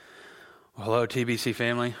Well, hello, TBC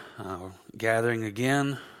family. We're gathering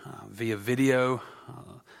again via video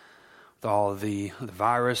with all of the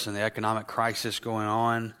virus and the economic crisis going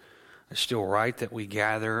on. It's still right that we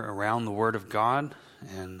gather around the Word of God,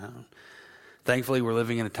 and thankfully we're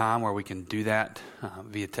living in a time where we can do that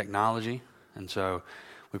via technology, and so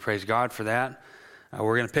we praise God for that.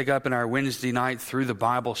 We're going to pick up in our Wednesday night through the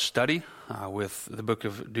Bible study with the book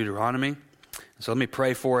of Deuteronomy. So let me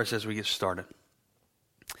pray for us as we get started.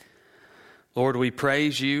 Lord, we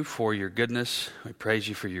praise you for your goodness. We praise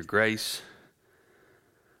you for your grace.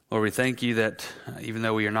 Lord, we thank you that even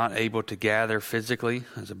though we are not able to gather physically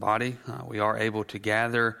as a body, we are able to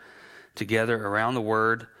gather together around the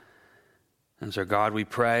Word. And so, God, we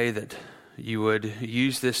pray that you would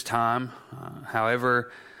use this time,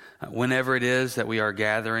 whenever it is that we are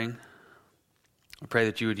gathering. I pray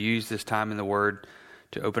that you would use this time in the Word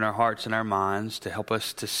to open our hearts and our minds, to help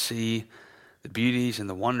us to see the beauties and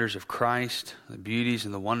the wonders of Christ, the beauties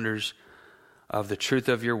and the wonders of the truth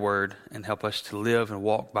of your word, and help us to live and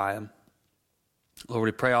walk by them. Lord,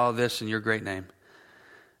 we pray all of this in your great name.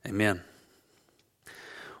 Amen.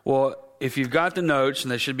 Well, if you've got the notes,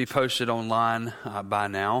 and they should be posted online by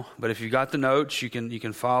now, but if you've got the notes, you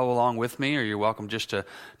can follow along with me, or you're welcome just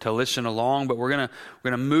to listen along. But we're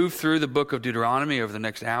gonna move through the book of Deuteronomy over the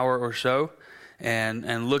next hour or so,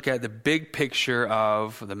 and look at the big picture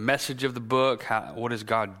of the message of the book. What is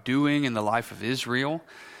God doing in the life of Israel?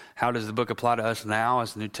 How does the book apply to us now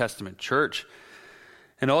as the New Testament church?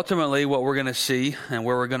 And ultimately, what we're going to see and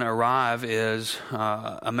where we're going to arrive is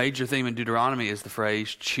a major theme in Deuteronomy is the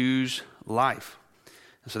phrase, choose life.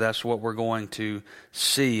 And so that's what we're going to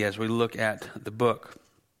see as we look at the book.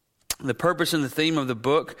 The purpose and the theme of the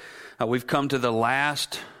book, we've come to the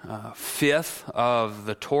last fifth of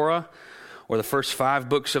the Torah, or the first 5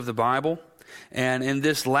 books of the Bible. And in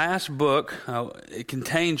this last book, it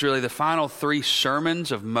contains really the final 3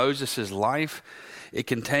 sermons of Moses' life. It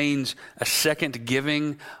contains a second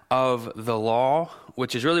giving of the law,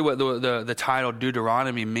 which is really what the title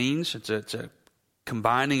Deuteronomy means. It's a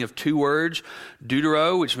combining of 2 words,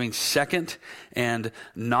 deutero, which means second, and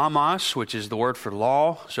nomos, which is the word for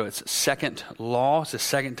law. So it's second law. It's the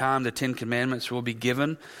second time the 10 Commandments will be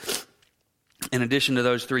given, in addition to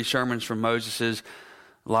those 3 sermons from Moses'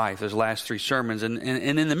 life, those last 3 sermons. And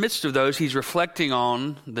in the midst of those, he's reflecting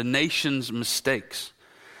on the nation's mistakes.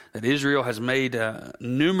 That Israel has made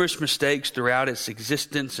numerous mistakes throughout its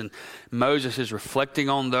existence, and Moses is reflecting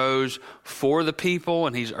on those for the people,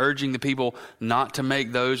 and he's urging the people not to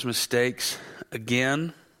make those mistakes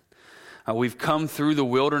again. We've come through the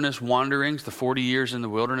wilderness wanderings, the 40 years in the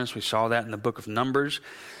wilderness. We saw that in the book of Numbers.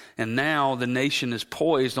 And now the nation is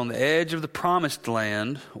poised on the edge of the promised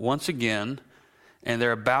land once again, and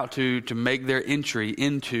they're about to make their entry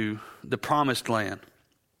into the promised land.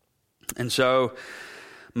 And so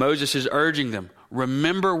Moses is urging them,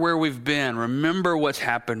 remember where we've been, remember what's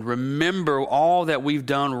happened, remember all that we've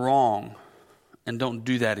done wrong, and don't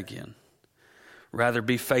do that again. Rather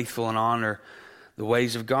be faithful and honor the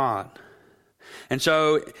ways of God. And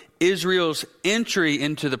so Israel's entry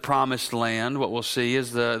into the promised land, what we'll see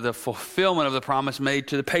is the fulfillment of the promise made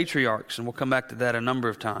to the patriarchs. And we'll come back to that a number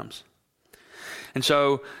of times. And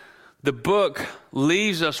so the book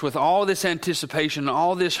leaves us with all this anticipation,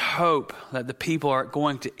 all this hope that the people are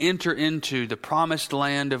going to enter into the promised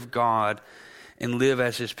land of God and live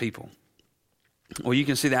as his people. Well, you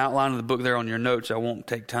can see the outline of the book there on your notes. I won't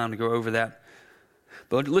take time to go over that.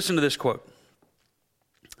 But listen to this quote.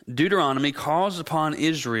 Deuteronomy calls upon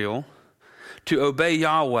Israel to obey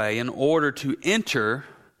Yahweh in order to enter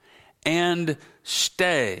and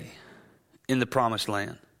stay in the promised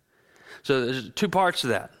land. So there's 2 parts to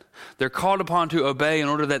that. They're called upon to obey in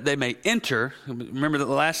order that they may enter. Remember that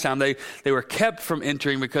the last time they were kept from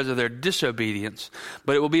entering because of their disobedience.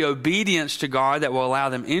 But it will be obedience to God that will allow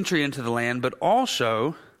them entry into the land, but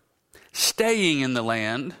also staying in the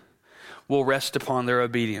land will rest upon their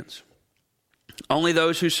obedience. Only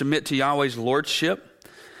those who submit to Yahweh's lordship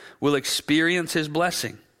will experience his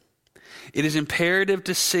blessing. It is imperative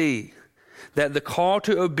to see that the call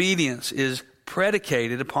to obedience is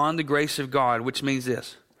predicated upon the grace of God, which means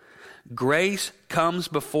this: grace comes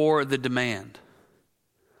before the demand.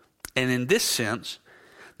 And in this sense,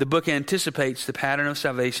 the book anticipates the pattern of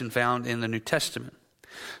salvation found in the New Testament.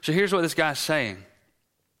 So here's what this guy's saying.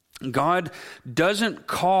 God doesn't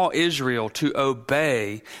call Israel to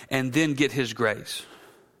obey and then get his grace.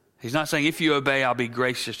 He's not saying, if you obey, I'll be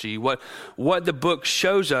gracious to you. What the book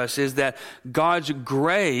shows us is that God's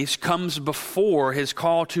grace comes before his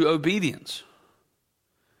call to obedience.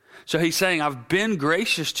 So he's saying, I've been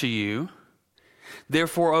gracious to you,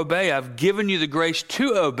 therefore obey. I've given you the grace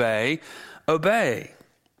to obey, obey.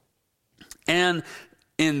 And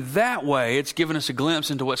in that way, it's given us a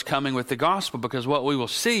glimpse into what's coming with the gospel, because what we will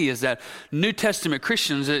see is that New Testament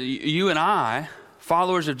Christians, you and I,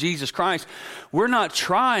 followers of Jesus Christ, we're not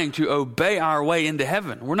trying to obey our way into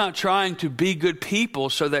heaven. We're not trying to be good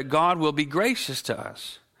people so that God will be gracious to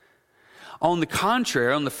us. On the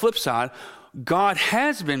contrary, on the flip side, God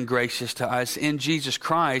has been gracious to us in Jesus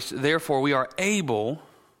Christ. Therefore, we are able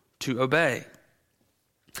to obey.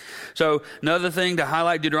 So another thing to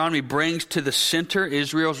highlight, Deuteronomy brings to the center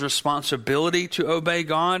Israel's responsibility to obey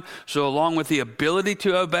God. So along with the ability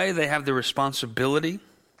to obey, they have the responsibility.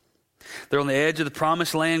 They're on the edge of the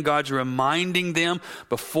promised land. God's reminding them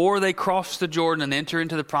before they cross the Jordan and enter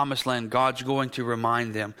into the promised land, God's going to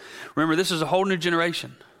remind them. Remember, this is a whole new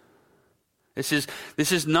generation. This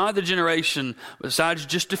is not the generation, besides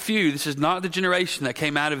just a few, this is not the generation that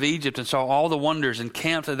came out of Egypt and saw all the wonders and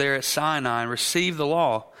camped there at Sinai and received the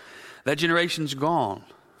law. That generation's gone.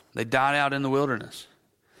 They died out in the wilderness.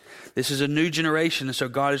 This is a new generation, and so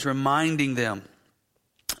God is reminding them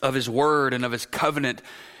of His word and of His covenant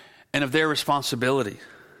and of their responsibility.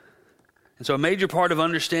 And so a major part of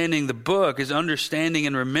understanding the book is understanding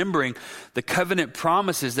and remembering the covenant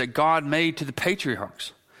promises that God made to the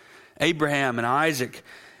patriarchs, Abraham and Isaac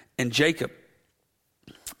and Jacob.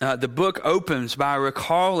 The book opens by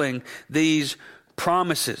recalling these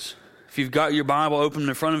promises. If you've got your Bible open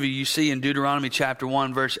in front of you, you see in Deuteronomy chapter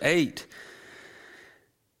 1, verse 8, it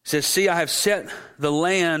says, "See, I have set the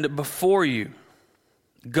land before you.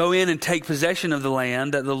 Go in and take possession of the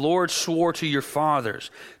land that the Lord swore to your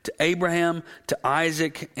fathers, to Abraham, to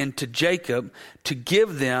Isaac, and to Jacob, to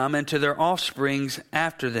give them and to their offsprings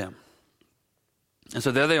after them." And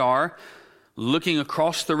so there they are, looking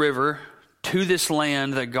across the river to this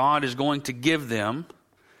land that God is going to give them.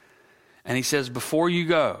 And He says, before you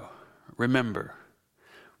go, remember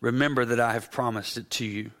that I have promised it to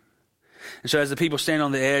you. And so as the people stand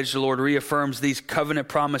on the edge, the Lord reaffirms these covenant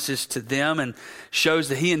promises to them and shows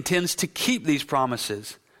that He intends to keep these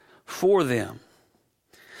promises for them.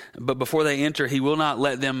 But before they enter, He will not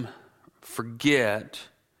let them forget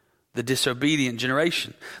the disobedient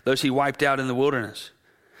generation, those He wiped out in the wilderness.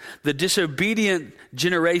 The disobedient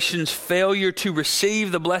generation's failure to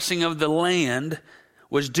receive the blessing of the land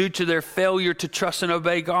was due to their failure to trust and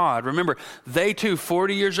obey God. Remember, they too,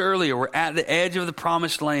 40 years earlier, were at the edge of the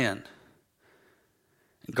promised land.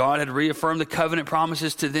 God had reaffirmed the covenant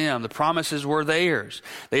promises to them. The promises were theirs.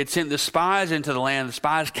 They had sent the spies into the land. The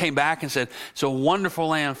spies came back and said, it's a wonderful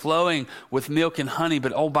land flowing with milk and honey,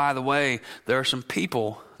 but oh, by the way, there are some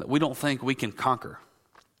people that we don't think we can conquer.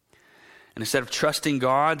 And instead of trusting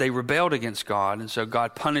God, they rebelled against God, and so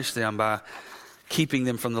God punished them by keeping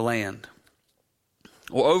them from the land.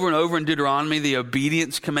 Well, over and over in Deuteronomy, the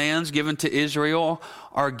obedience commands given to Israel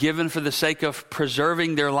are given for the sake of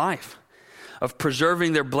preserving their life, of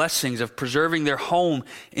preserving their blessings, of preserving their home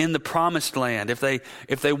in the promised land. If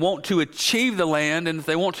they want to achieve the land and if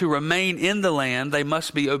they want to remain in the land, they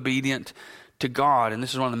must be obedient to God. And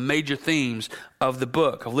this is one of the major themes of the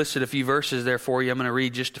book. I've listed a few verses there for you. I'm going to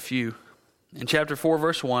read just a few. In chapter 4,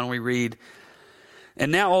 verse 1, we read,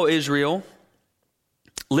 "And now, O Israel,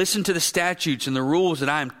 listen to the statutes and the rules that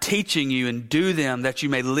I am teaching you, and do them, that you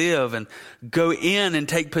may live and go in and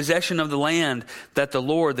take possession of the land that the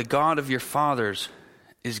Lord, the God of your fathers,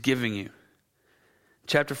 is giving you."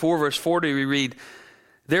 Chapter 4, verse 40, we read,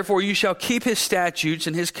 "Therefore you shall keep His statutes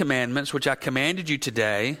and His commandments, which I commanded you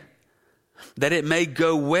today, that it may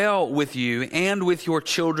go well with you and with your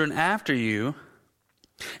children after you,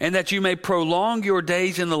 and that you may prolong your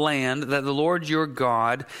days in the land that the Lord your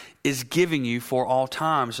God is giving you for all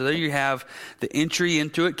time." So there you have the entry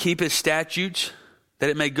into it. Keep His statutes,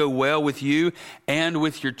 that it may go well with you and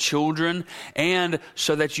with your children, and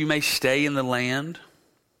so that you may stay in the land.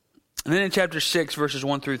 And then in chapter 6, verses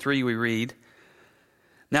 1 through 3, we read,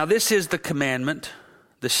 "Now this is the commandment,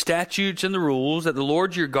 the statutes and the rules that the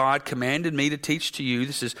Lord your God commanded me to teach to you."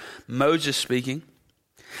 This is Moses speaking.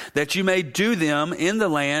 "That you may do them in the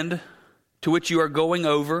land to which you are going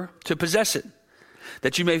over to possess it.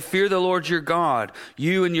 That you may fear the Lord your God,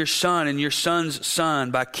 you and your son's son,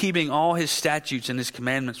 by keeping all His statutes and His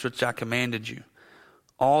commandments which I commanded you,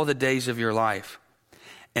 all the days of your life,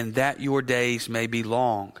 and that your days may be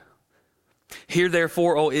long. Hear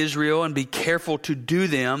therefore, O Israel, and be careful to do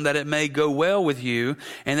them, that it may go well with you,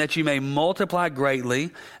 and that you may multiply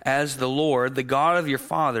greatly, as the Lord, the God of your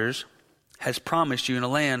fathers, has promised you, in a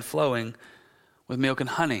land flowing with milk and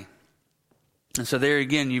honey." And so there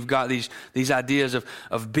again, you've got these ideas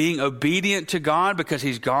of being obedient to God because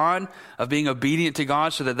he's God, of being obedient to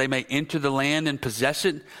God so that they may enter the land and possess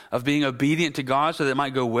it, of being obedient to God so that it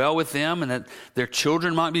might go well with them and that their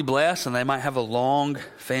children might be blessed and they might have a long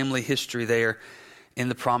family history there in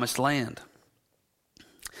the promised land.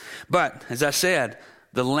 But, as I said,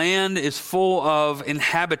 the land is full of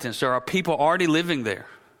inhabitants. There are people already living there,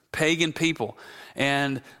 pagan people.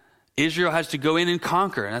 And Israel has to go in and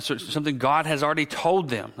conquer. And that's something God has already told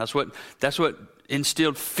them. That's what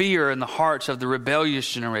instilled fear in the hearts of the rebellious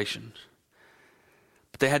generations.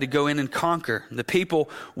 But they had to go in and conquer. The people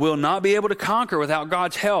will not be able to conquer without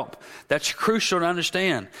God's help. That's crucial to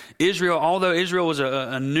understand. Israel, although Israel was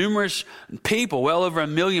a numerous people, well over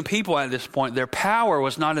 1 million people at this point, their power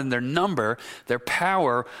was not in their number. Their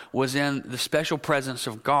power was in the special presence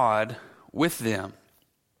of God with them.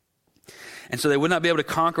 And so they would not be able to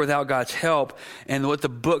conquer without God's help. And what the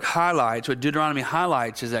book highlights, what Deuteronomy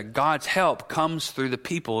highlights, is that God's help comes through the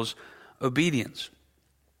people's obedience.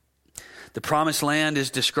 The promised land is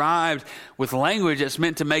described with language that's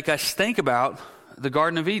meant to make us think about the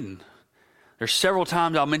Garden of Eden. There's several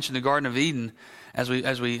times I'll mention the Garden of Eden as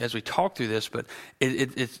we talk through this, but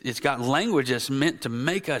it's got language that's meant to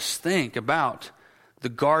make us think about the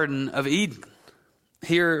Garden of Eden.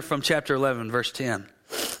 Here from chapter 11, verse 10.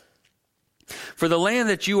 For the land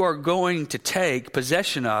that you are going to take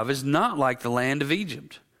possession of is not like the land of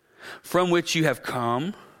Egypt, from which you have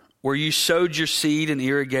come, where you sowed your seed and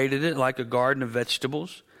irrigated it like a garden of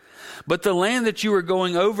vegetables. But the land that you are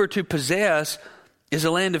going over to possess is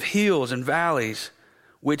a land of hills and valleys,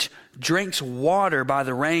 which drinks water by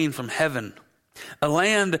the rain from heaven, a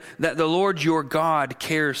land that the Lord your God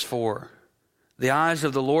cares for. The eyes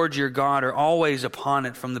of the Lord your God are always upon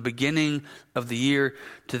it from the beginning of the year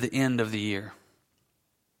to the end of the year.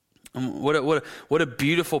 What a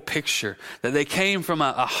beautiful picture that they came from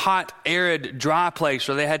a hot, arid, dry place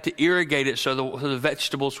where they had to irrigate it so the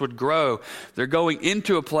vegetables would grow. They're going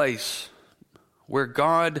into a place where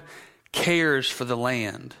God cares for the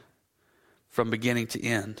land from beginning to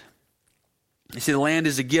end. You see, the land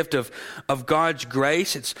is a gift of God's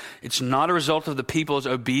grace. It's not a result of the people's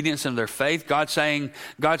obedience and their faith. God's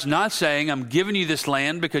not saying, I'm giving you this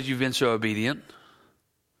land because you've been so obedient.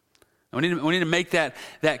 We need to make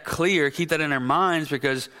that clear, keep that in our minds,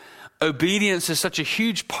 because obedience is such a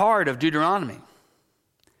huge part of Deuteronomy.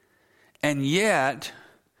 And yet,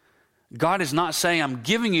 God is not saying, I'm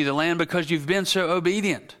giving you the land because you've been so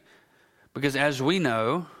obedient. Because as we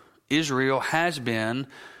know, Israel has been,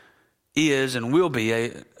 is, and will be a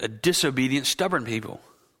disobedient, stubborn people.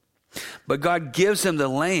 But God gives them the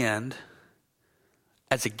land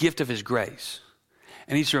as a gift of his grace.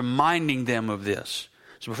 And he's reminding them of this.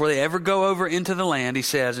 So before they ever go over into the land, he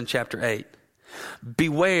says in chapter 8,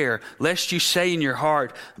 beware, lest you say in your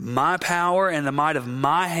heart, my power and the might of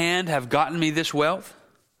my hand have gotten me this wealth.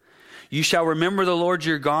 You shall remember the Lord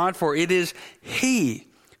your God, for it is he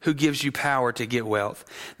who gives you power to get wealth,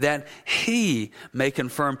 that he may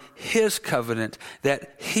confirm his covenant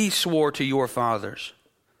that he swore to your fathers,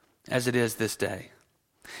 as it is this day.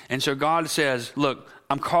 And so God says, look,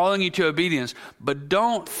 I'm calling you to obedience, but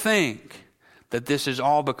don't think that this is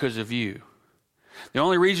all because of you. The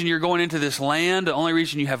only reason you're going into this land, the only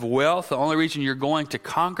reason you have wealth, the only reason you're going to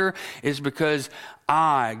conquer is because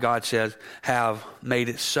I, God says, have made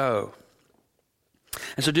it so.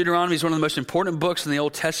 And so Deuteronomy is one of the most important books in the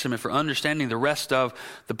Old Testament for understanding the rest of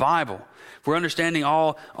the Bible. If we're understanding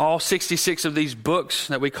all 66 of these books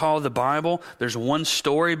that we call the Bible, there's one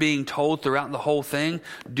story being told throughout the whole thing.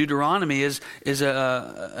 Deuteronomy is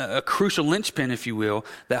a crucial linchpin, if you will,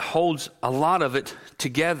 that holds a lot of it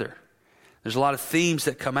together. There's a lot of themes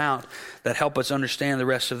that come out that help us understand the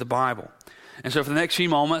rest of the Bible. And so for the next few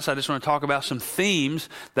moments, I just want to talk about some themes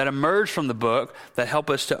that emerge from the book that help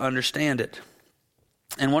us to understand it.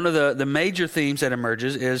 And one of the major themes that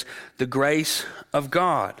emerges is the grace of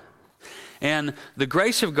God. And the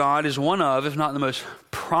grace of God is one of, if not the most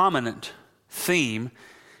prominent theme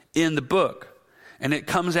in the book. And it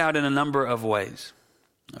comes out in a number of ways.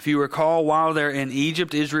 If you recall, while they're in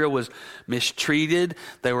Egypt, Israel was mistreated.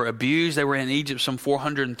 They were abused. They were in Egypt some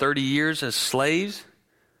 430 years as slaves.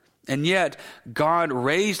 And yet, God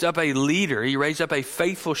raised up a leader. He raised up a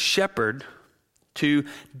faithful shepherd to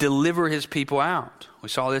deliver his people out. We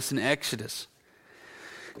saw this in Exodus.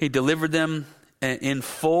 He delivered them in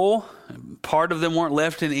full. Part of them weren't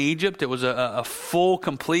left in Egypt. It was a full,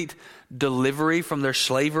 complete delivery from their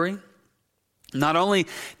slavery. Not only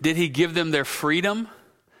did he give them their freedom,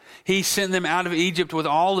 he sent them out of Egypt with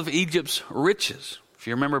all of Egypt's riches. If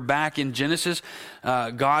you remember back in Genesis,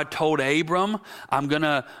 God told Abram, I'm going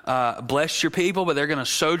to bless your people, but they're going to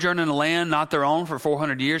sojourn in a land not their own for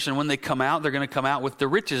 400 years. And when they come out, they're going to come out with the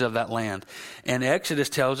riches of that land. And Exodus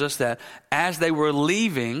tells us that as they were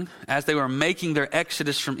leaving, as they were making their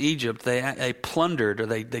exodus from Egypt, they plundered, or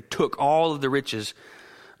they took all of the riches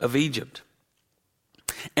of Egypt.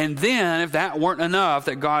 And then, if that weren't enough,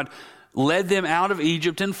 that God led them out of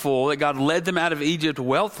Egypt in full, that God led them out of Egypt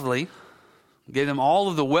wealthily, gave them all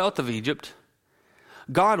of the wealth of Egypt,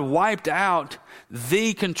 God wiped out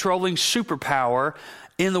the controlling superpower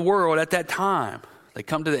in the world at that time. They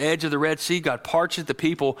come to the edge of the Red Sea, God parts it, the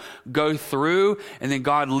people go through, and then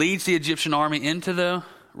God leads the Egyptian army into the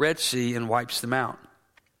Red Sea and wipes them out.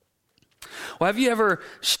 Well, have you ever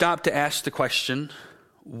stopped to ask the question,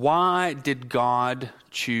 why did God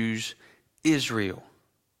choose Israel?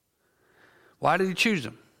 Why did he choose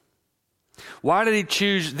them? Why did he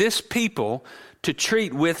choose this people to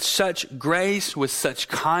treat with such grace, with such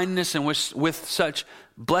kindness, and with such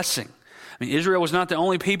blessing? I mean, Israel was not the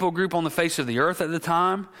only people group on the face of the earth at the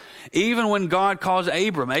time. Even when God calls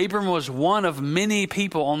Abram was one of many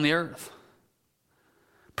people on the earth.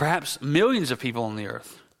 Perhaps millions of people on the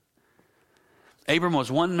earth. Abram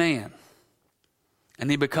was one man. And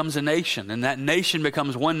he becomes a nation, and that nation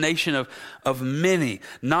becomes one nation of many.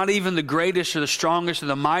 Not even the greatest or the strongest or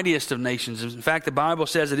the mightiest of nations. In fact, the Bible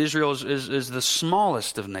says that Israel is the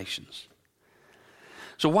smallest of nations.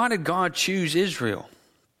 So why did God choose Israel?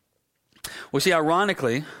 Well, see,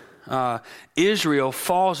 ironically, Israel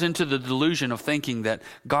falls into the delusion of thinking that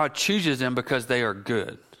God chooses them because they are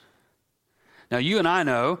good. Now, you and I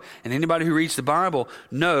know, and anybody who reads the Bible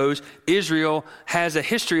knows, Israel has a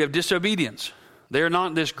history of disobedience. They're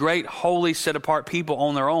not this great, holy, set-apart people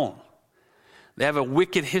on their own. They have a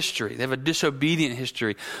wicked history. They have a disobedient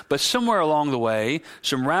history. But somewhere along the way,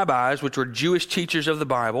 some rabbis, which were Jewish teachers of the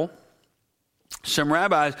Bible, some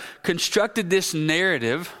rabbis constructed this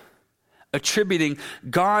narrative attributing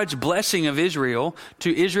God's blessing of Israel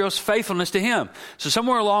to Israel's faithfulness to him. So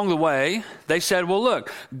somewhere along the way, they said, well,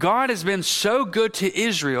 look, God has been so good to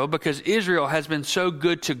Israel because Israel has been so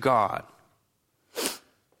good to God.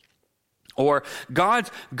 Or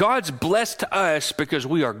God's blessed us because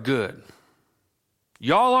we are good.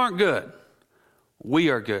 Y'all aren't good. We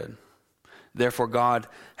are good. Therefore, God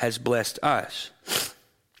has blessed us.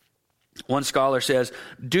 One scholar says,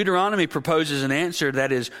 Deuteronomy proposes an answer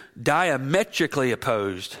that is diametrically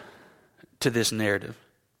opposed to this narrative.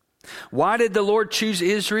 Why did the Lord choose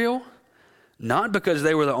Israel? Not because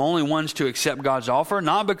they were the only ones to accept God's offer,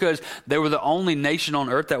 not because they were the only nation on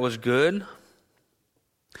earth that was good.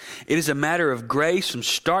 It is a matter of grace from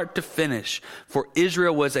start to finish, for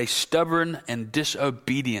Israel was a stubborn and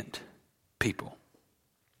disobedient people.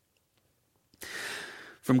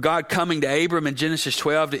 From God coming to Abram in Genesis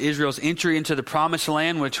 12 to Israel's entry into the promised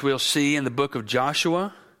land, which we'll see in the book of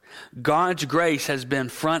Joshua, God's grace has been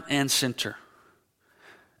front and center.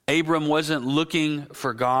 Abram wasn't looking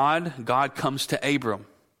for God. God comes to Abram.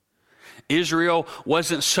 Israel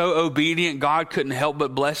wasn't so obedient, God couldn't help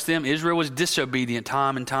but bless them. Israel was disobedient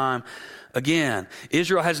time and time again.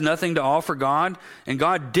 Israel has nothing to offer God, and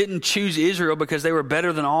God didn't choose Israel because they were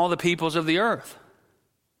better than all the peoples of the earth.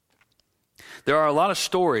 There are a lot of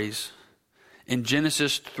stories in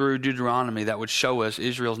Genesis through Deuteronomy that would show us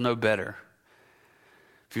Israel's no better.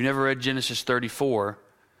 If you've never read Genesis 34,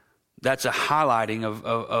 that's a highlighting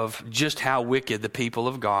of just how wicked the people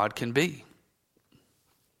of God can be.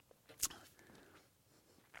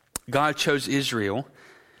 God chose Israel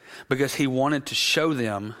because he wanted to show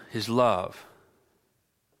them his love.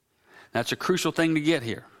 That's a crucial thing to get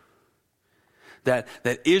here. That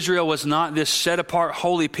Israel was not this set-apart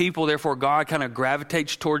holy people, therefore God kind of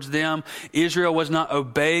gravitates towards them. Israel was not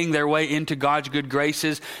obeying their way into God's good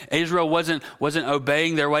graces. Israel wasn't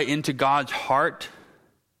obeying their way into God's heart.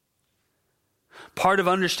 Part of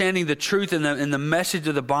understanding the truth in the message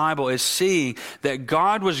of the Bible is seeing that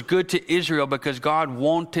God was good to Israel because God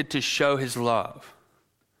wanted to show his love.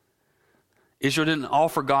 Israel didn't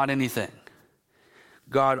offer God anything.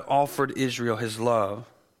 God offered Israel his love.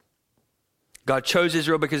 God chose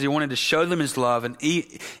Israel because he wanted to show them his love. And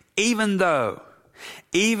even though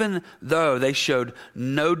they showed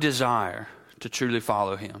no desire to truly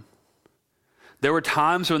follow him. There were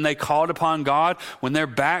times when they called upon God, when their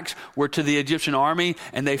backs were to the Egyptian army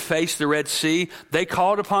and they faced the Red Sea, they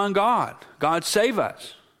called upon God. God, save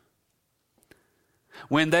us.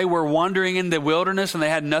 When they were wandering in the wilderness and they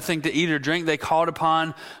had nothing to eat or drink, they called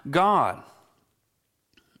upon God.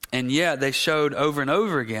 And yet they showed over and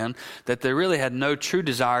over again that they really had no true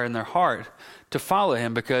desire in their heart to follow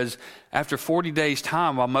him, because after 40 days'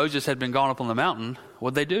 time, while Moses had been gone up on the mountain,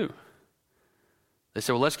 what'd they do? They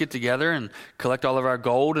said, well, let's get together and collect all of our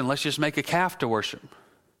gold and let's just make a calf to worship.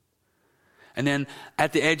 And then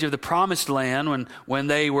at the edge of the promised land, when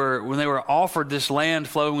they were offered this land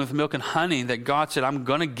flowing with milk and honey, that God said, I'm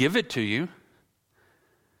going to give it to you,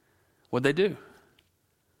 what'd they do?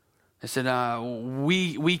 They said,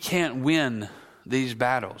 we can't win these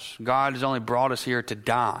battles. God has only brought us here to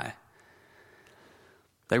die.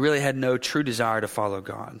 They really had no true desire to follow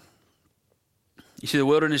God. You see, the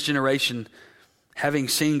wilderness generation, having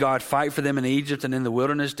seen God fight for them in Egypt and in the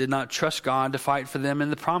wilderness, did not trust God to fight for them in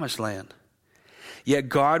the promised land. Yet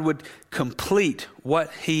God would complete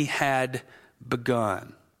what he had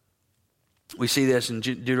begun. We see this in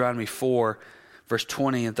Deuteronomy 4, verse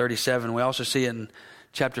 20 and 37. We also see it in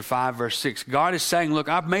chapter 5, verse 6. God is saying, look,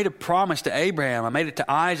 I've made a promise to Abraham. I made it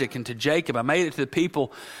to Isaac and to Jacob. I made it to the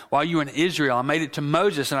people while you were in Israel. I made it to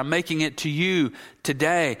Moses, and I'm making it to you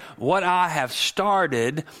today. What I have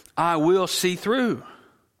started, I will see through.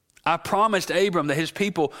 I promised Abram that his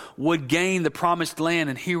people would gain the promised land,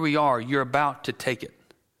 and here we are. You're about to take it.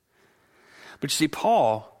 But you see,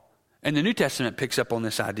 Paul in the New Testament picks up on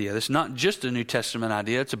this idea. It's not just a New Testament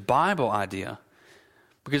idea. It's a Bible idea.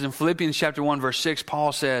 Because in Philippians chapter 1, verse 6,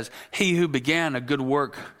 Paul says, he who began a good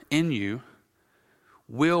work in you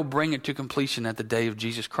will bring it to completion at the day of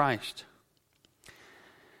Jesus Christ.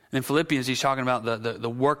 And in Philippians, he's talking about the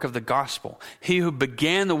work of the gospel. He who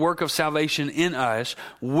began the work of salvation in us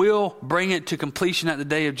will bring it to completion at the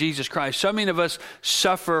day of Jesus Christ. So many of us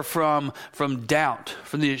suffer from doubt,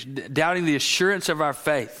 from doubting the assurance of our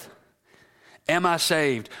faith. Am I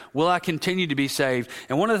saved? Will I continue to be saved?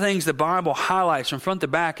 And one of the things the Bible highlights from front to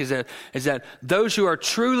back is that those who are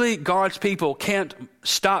truly God's people can't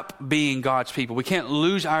stop being God's people. We can't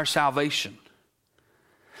lose our salvation.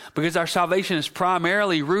 Because our salvation is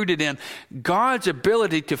primarily rooted in God's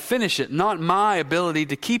ability to finish it, not my ability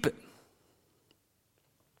to keep it.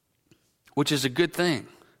 Which is a good thing.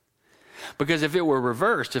 Because if it were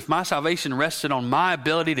reversed, if my salvation rested on my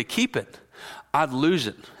ability to keep it, I'd lose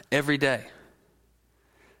it every day.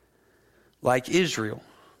 Like Israel.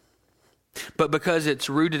 But because it's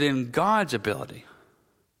rooted in God's ability,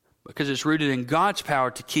 because it's rooted in God's power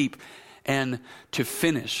to keep and to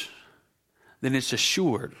finish, then it's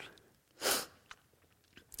assured.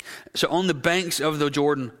 So on the banks of the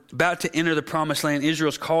Jordan, about to enter the promised land,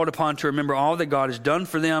 Israel's called upon to remember all that God has done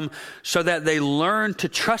for them so that they learn to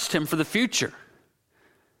trust him for the future.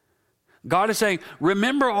 God is saying,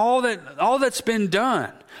 remember all that's been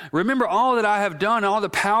done. Remember all that I have done, all the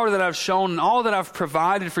power that I've shown, and all that I've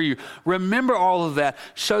provided for you. Remember all of that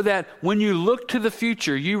so that when you look to the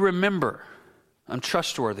future, you remember, I'm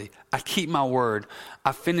trustworthy. I keep my word.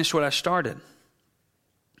 I finish what I started.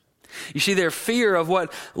 You see, their fear of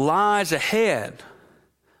what lies ahead,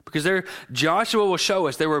 because Joshua will show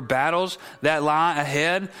us there were battles that lie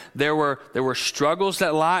ahead. There were struggles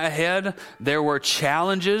that lie ahead. There were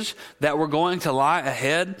challenges that were going to lie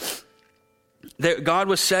ahead. God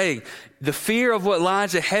was saying, the fear of what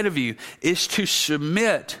lies ahead of you is to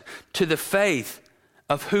submit to the faith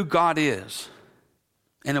of who God is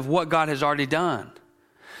and of what God has already done.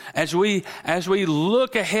 As we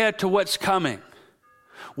look ahead to what's coming,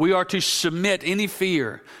 we are to submit any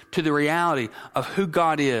fear to the reality of who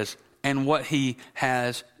God is and what he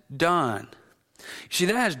has done. You see,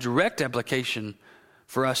 that has direct application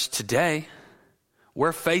for us today.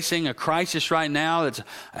 We're facing a crisis right now that's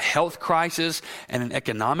a health crisis and an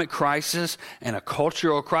economic crisis and a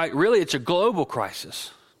cultural crisis. Really, it's a global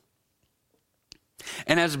crisis.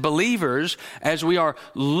 And as believers, as we are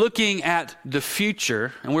looking at the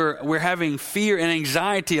future and we're having fear and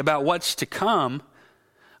anxiety about what's to come,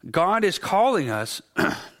 God is calling us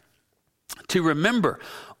to remember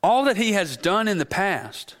all that he has done in the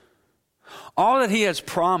past, all that he has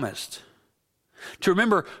promised, to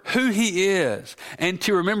remember who he is, and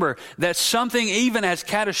to remember that something even as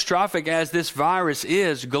catastrophic as this virus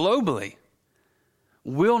is globally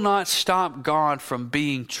will not stop God from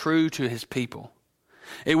being true to his people.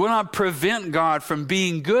 It will not prevent God from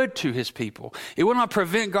being good to his people. It will not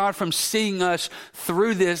prevent God from seeing us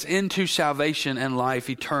through this into salvation and life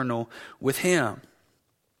eternal with him.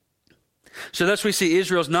 So thus we see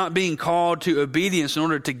Israel's not being called to obedience in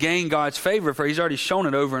order to gain God's favor, for he's already shown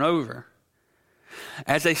it over and over.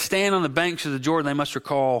 As they stand on the banks of the Jordan, they must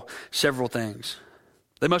recall several things.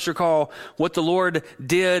 They must recall what the Lord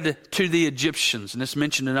did to the Egyptians, and it's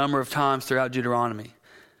mentioned a number of times throughout Deuteronomy.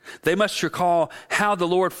 They must recall how the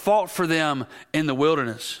Lord fought for them in the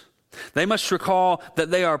wilderness. They must recall that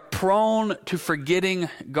they are prone to forgetting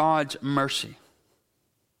God's mercy.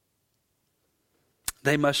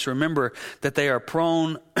 They must remember that they are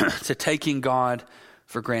prone to taking God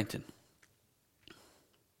for granted.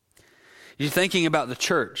 You're thinking about the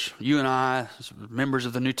church, you and I, as members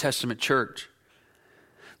of the New Testament church.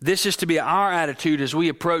 This is to be our attitude as we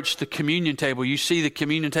approach the communion table. You see the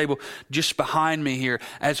communion table just behind me here.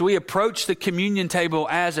 As we approach the communion table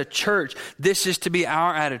as a church, this is to be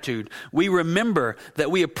our attitude. We remember that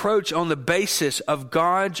we approach on the basis of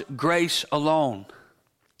God's grace alone.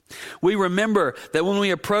 We remember that when we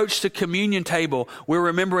approach the communion table, we're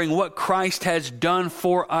remembering what Christ has done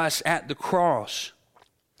for us at the cross.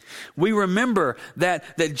 We remember that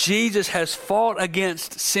Jesus has fought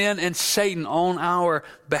against sin and Satan on our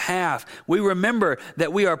behalf. We remember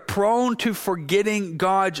that we are prone to forgetting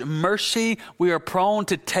God's mercy. We are prone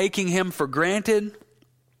to taking Him for granted.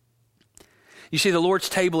 You see, the Lord's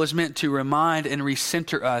table is meant to remind and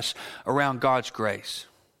recenter us around God's grace.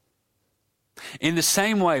 In the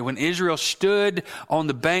same way, when Israel stood on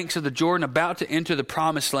the banks of the Jordan about to enter the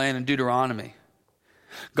promised land in Deuteronomy,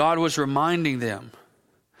 God was reminding them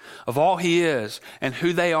of all He is and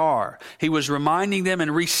who they are. He was reminding them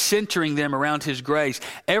and recentering them around His grace.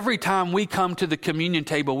 Every time we come to the communion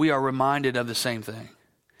table, we are reminded of the same thing.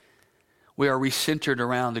 We are recentered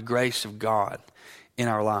around the grace of God in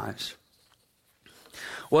our lives.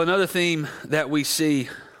 Well, another theme that we see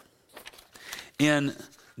in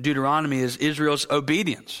Deuteronomy is Israel's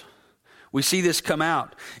obedience. We see this come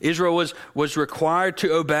out. Israel was required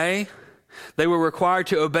to obey. They were required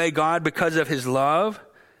to obey God because of His love.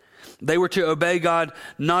 They were to obey God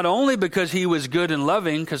not only because He was good and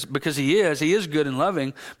loving, because He is good and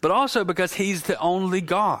loving, but also because He's the only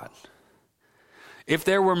God. If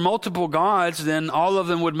there were multiple gods, then all of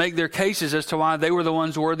them would make their cases as to why they were the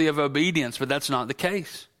ones worthy of obedience, but that's not the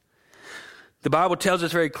case. The Bible tells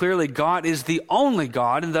us very clearly God is the only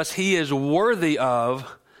God, and thus He is worthy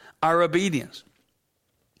of our obedience.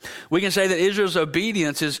 We can say that Israel's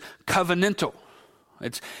obedience is covenantal.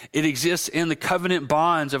 It exists in the covenant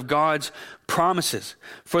bonds of God's promises.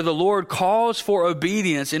 For the Lord calls for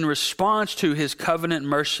obedience in response to His covenant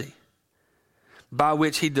mercy, by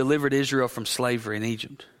which He delivered Israel from slavery in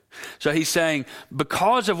Egypt. So He's saying,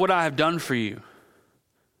 because of what I have done for you,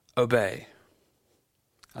 obey.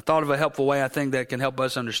 I thought of a helpful way I think that can help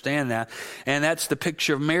us understand that, and that's the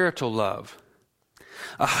picture of marital love.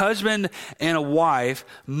 A husband and a wife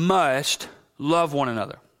must love one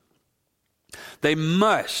another. They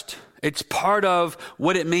must. It's part of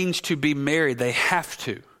what it means to be married. They have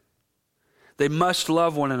to. They must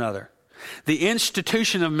love one another. The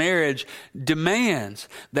institution of marriage demands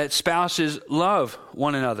that spouses love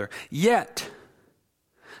one another. Yet,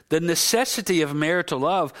 the necessity of marital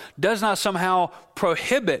love does not somehow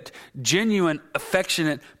prohibit genuine,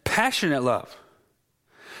 affectionate, passionate love.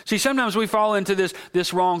 See, sometimes we fall into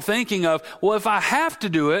this wrong thinking of, well, if I have to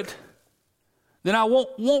do it, then I won't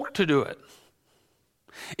want to do it.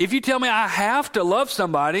 If you tell me I have to love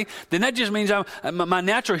somebody, then that just means my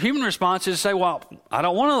natural human response is to say, well, I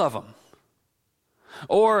don't want to love them.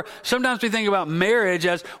 Or sometimes we think about marriage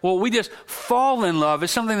as, well, we just fall in love.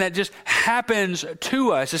 It's something that just happens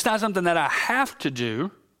to us. It's not something that I have to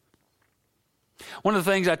do. One of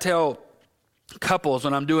the things I tell couples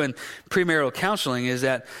when I'm doing premarital counseling is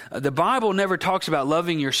that the Bible never talks about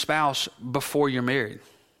loving your spouse before you're married.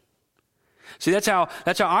 See, that's how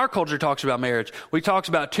our culture talks about marriage. We talk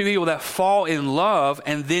about two people that fall in love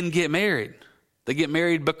and then get married. They get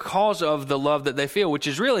married because of the love that they feel, which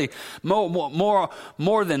is really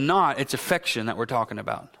more than not, it's affection that we're talking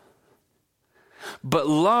about. But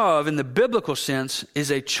love, in the biblical sense,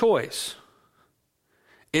 is a choice.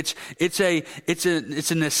 It's a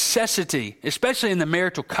necessity, especially in the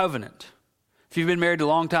marital covenant. If you've been married a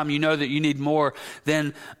long time, you know that you need more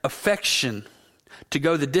than affection to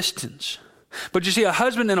go the distance. But you see, a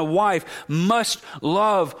husband and a wife must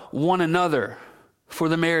love one another for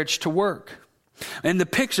the marriage to work. And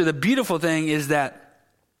the beautiful thing is that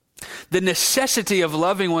the necessity of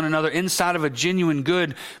loving one another inside of a genuine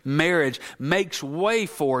good marriage makes way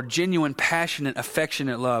for genuine, passionate,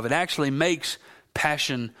 affectionate love. It actually makes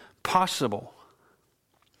passion possible.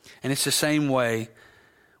 And it's the same way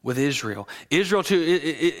with Israel. Israel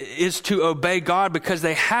is to obey God because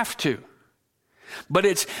they have to. But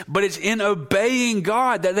it's in obeying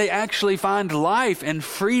God that they actually find life and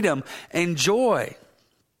freedom and joy.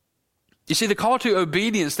 You see, the call to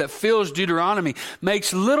obedience that fills Deuteronomy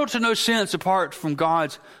makes little to no sense apart from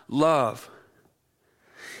God's love.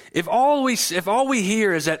 If all we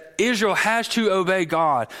hear is that Israel has to obey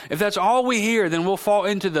God, if that's all we hear, then we'll fall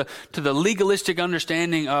into the legalistic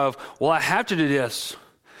understanding of, well, I have to do this.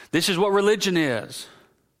 This is what religion is.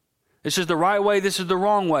 This is the right way, this is the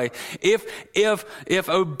wrong way. If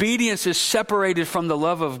obedience is separated from the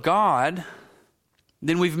love of God,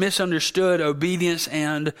 then we've misunderstood obedience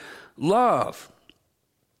and love.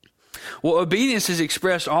 Well, obedience is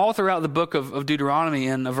expressed all throughout the book of Deuteronomy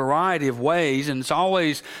in a variety of ways, and it's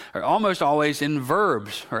always, or almost always, in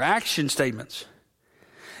verbs or action statements.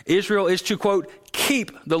 Israel is to, quote,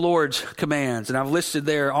 keep the Lord's commands. And I've listed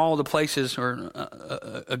there all the places, or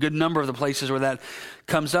a good number of the places where that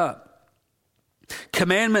comes up.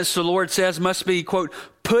 Commandments, the Lord says, must be, quote,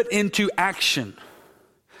 put into action.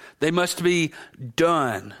 They must be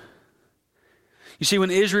done. You see,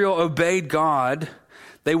 when Israel obeyed God,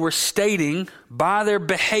 they were stating by their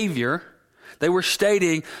behavior, they were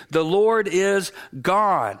stating the Lord is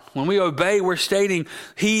God. When we obey, we're stating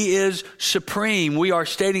He is supreme. We are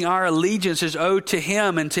stating our allegiance is owed to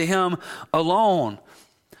Him and to Him alone.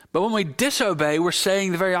 But when we disobey, we're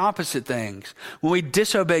saying the very opposite things. When we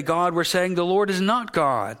disobey God, we're saying the Lord is not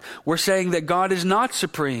God. We're saying that God is not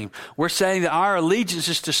supreme. We're saying that our allegiance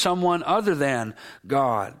is to someone other than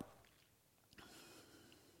God.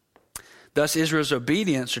 Thus, Israel's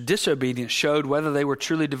obedience or disobedience showed whether they were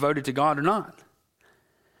truly devoted to God or not.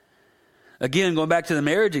 Again, going back to the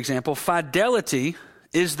marriage example, fidelity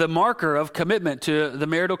is the marker of commitment to the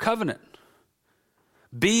marital covenant.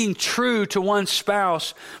 Being true to one's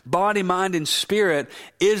spouse, body, mind, and spirit,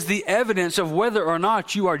 is the evidence of whether or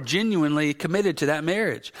not you are genuinely committed to that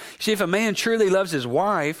marriage. See, if a man truly loves his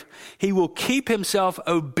wife, he will keep himself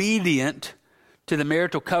obedient to the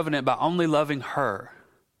marital covenant by only loving her.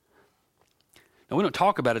 Now, we don't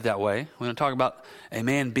talk about it that way. We don't talk about a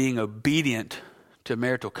man being obedient to a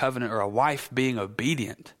marital covenant or a wife being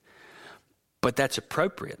obedient. But that's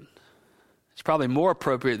appropriate. It's probably more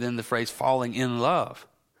appropriate than the phrase falling in love.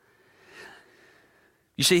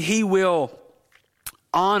 You see, he will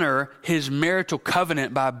honor his marital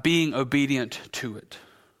covenant by being obedient to it.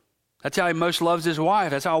 That's how he most loves his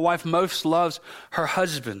wife. That's how a wife most loves her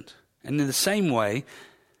husband. And in the same way,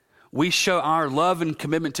 we show our love and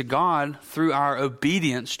commitment to God through our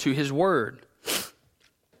obedience to His word.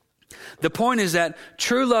 The point is that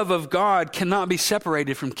true love of God cannot be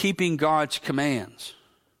separated from keeping God's commands.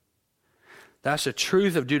 That's a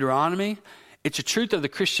truth of Deuteronomy. It's a truth of the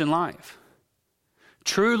Christian life.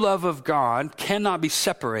 True love of God cannot be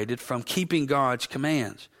separated from keeping God's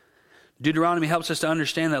commands. Deuteronomy helps us to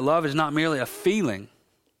understand that love is not merely a feeling.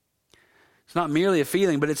 It's not merely a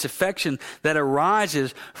feeling, but it's affection that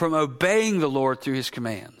arises from obeying the Lord through His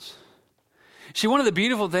commands. See, one of the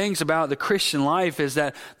beautiful things about the Christian life is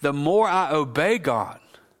that the more I obey God,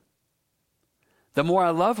 the more I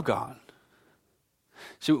love God.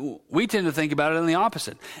 See, we tend to think about it in the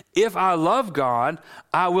opposite. If I love God,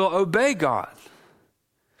 I will obey God.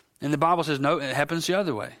 And the Bible says, no, it happens the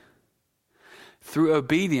other way. Through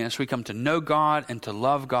obedience, we come to know God and to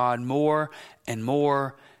love God more and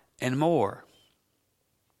more and more.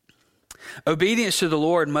 Obedience to the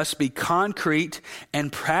Lord must be concrete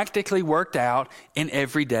and practically worked out in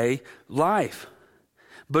everyday life.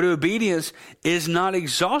 But obedience is not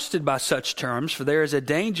exhausted by such terms, for there is a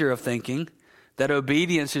danger of thinking that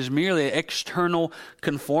obedience is merely external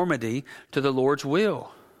conformity to the Lord's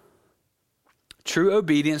will. True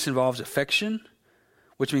obedience involves affection,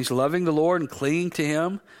 which means loving the Lord and clinging to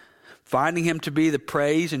Him, finding Him to be the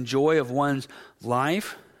praise and joy of one's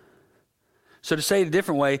life. So to say it a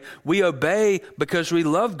different way, we obey because we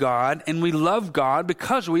love God, and we love God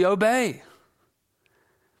because we obey.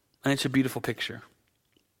 And it's a beautiful picture.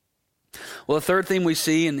 Well, the third thing we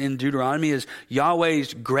see in Deuteronomy is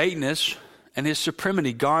Yahweh's greatness and His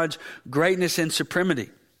supremacy, God's greatness and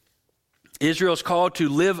supremacy. Israel is called to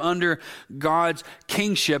live under God's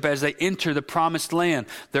kingship as they enter the promised land.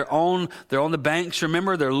 They're on the banks,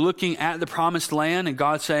 remember, they're looking at the promised land, and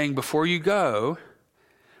God's saying, before you go,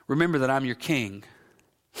 remember that I'm your king.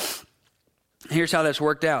 Here's how that's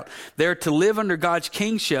worked out. They're to live under God's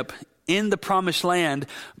kingship in the promised land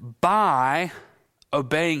by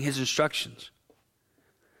obeying His instructions.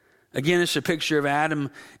 Again, it's a picture of Adam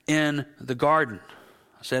in the garden.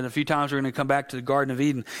 I said a few times we're going to come back to the Garden of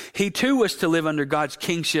Eden. He too was to live under God's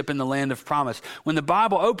kingship in the land of promise. When the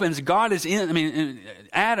Bible opens,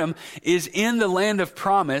 Adam is in the land of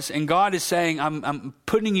promise, and God is saying, I'm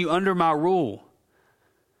putting you under my rule.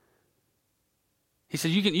 He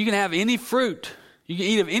said, you can have any fruit. You can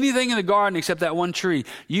eat of anything in the garden except that one tree.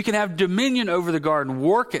 You can have dominion over the garden.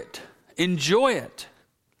 Work it. Enjoy it.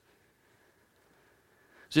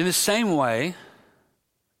 So in the same way,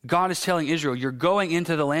 God is telling Israel, you're going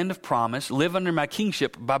into the land of promise, live under my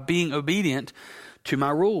kingship by being obedient to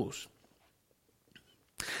my rules.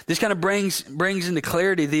 This kind of brings into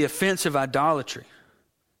clarity the offense of idolatry.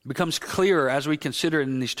 It becomes clearer as we consider it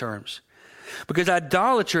in these terms. Because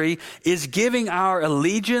idolatry is giving our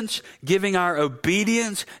allegiance, giving our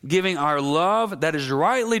obedience, giving our love that is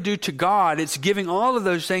rightly due to God. It's giving all of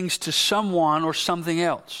those things to someone or something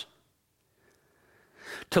else.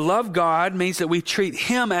 To love God means that we treat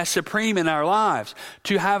Him as supreme in our lives.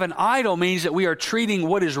 To have an idol means that we are treating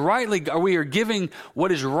what is rightly, or we are giving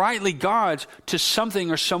what is rightly God's to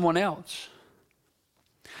something or someone else.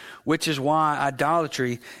 Which is why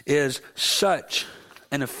idolatry is such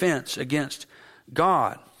an offense against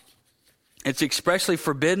God. It's expressly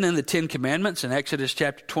forbidden in the Ten Commandments in Exodus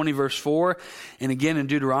chapter 20 verse 4, and again in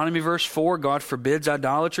Deuteronomy verse 4, God forbids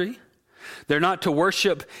idolatry. They're not to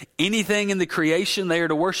worship anything in the creation, they are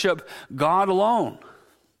to worship God alone.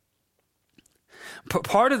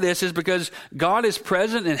 Part of this is because God is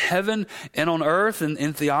present in heaven and on earth, and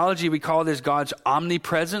in theology we call this God's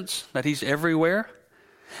omnipresence, that He's everywhere.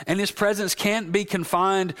 And His presence can't be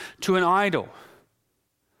confined to an idol.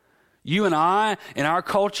 You and I, in our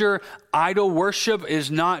culture, idol worship is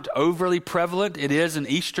not overly prevalent. It is in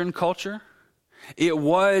Eastern culture. It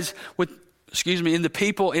was in the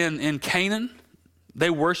people in Canaan. They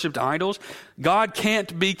worshiped idols. God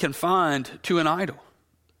can't be confined to an idol.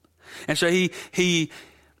 And so he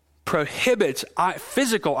prohibits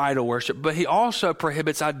physical idol worship, but He also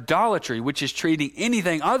prohibits idolatry, which is treating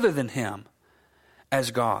anything other than Him as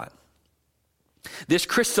God. This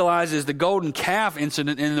crystallizes the golden calf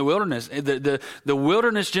incident in the wilderness. The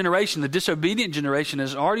wilderness generation, the disobedient generation,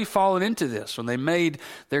 has already fallen into this when they made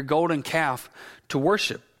their golden calf to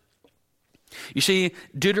worship. You see,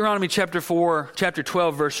 Deuteronomy chapter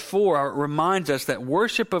 12, verse 4 reminds us that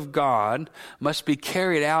worship of God must be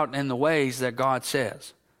carried out in the ways that God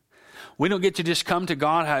says. We don't get to just come to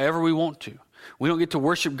God however we want to. We don't get to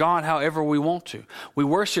worship God however we want to. We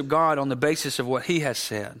worship God on the basis of what He has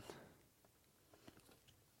said.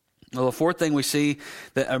 Well, the fourth thing we see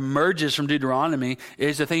that emerges from Deuteronomy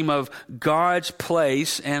is the theme of God's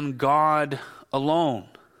place and God alone.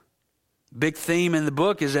 Big theme in the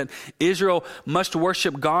book is that Israel must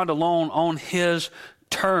worship God alone on His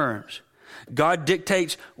terms. God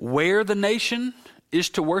dictates where the nation is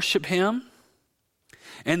to worship Him.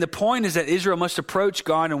 And the point is that Israel must approach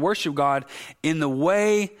God and worship God in the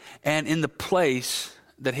way and in the place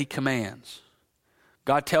that He commands.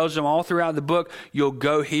 God tells them all throughout the book, you'll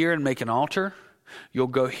go here and make an altar. You'll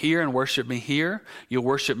go here and worship me here. You'll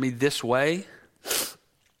worship me this way.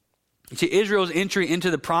 You see, Israel's entry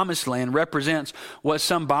into the promised land represents what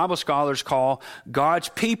some Bible scholars call God's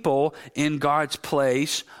people in God's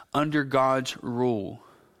place under God's rule.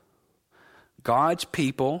 God's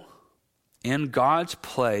people in God's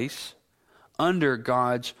place under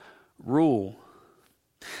God's rule.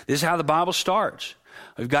 This is how the Bible starts.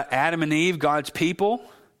 We've got Adam and Eve, God's people,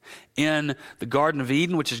 in the Garden of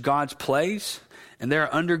Eden, which is God's place, and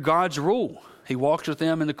they're under God's rule. He walks with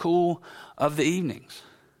them in the cool of the evenings.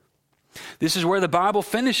 This is where the Bible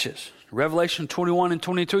finishes. Revelation 21 and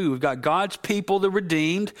 22, we've got God's people, the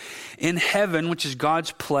redeemed, in heaven, which is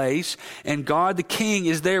God's place, and God the King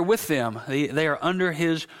is there with them. They are under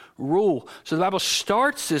His rule. So the Bible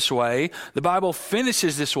starts this way, the Bible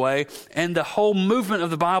finishes this way, and the whole movement of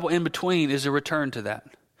the Bible in between is a return to that.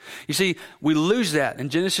 You see, we lose that in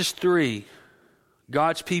Genesis 3.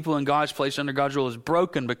 God's people and God's place under God's rule is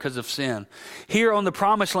broken because of sin. Here on the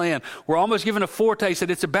promised land, we're almost given a foretaste that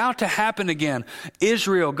it's about to happen again.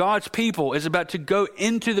 Israel, God's people, is about to go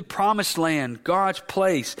into the promised land, God's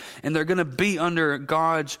place, and they're going to be under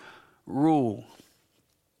God's rule.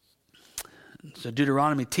 So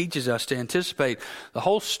Deuteronomy teaches us to anticipate the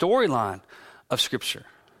whole storyline of Scripture.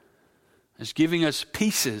 It's giving us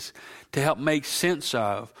pieces to help make sense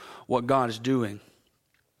of what God is doing.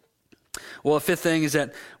 Well, the fifth thing is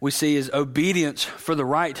that we see is obedience for the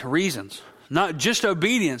right reasons. Not just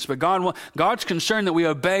obedience, but God's concerned that we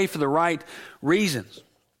obey for the right reasons.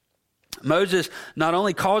 Moses not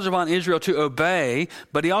only calls upon Israel to obey,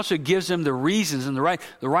 but he also gives them the reasons and the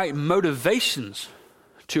right motivations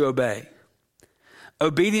to obey.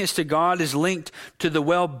 Obedience to God is linked to the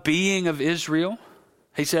well-being of Israel.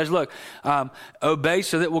 He says, look, obey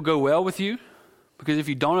so that it will go well with you, because if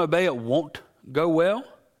you don't obey, it won't go well.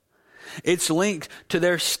 It's linked to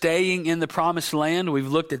their staying in the promised land.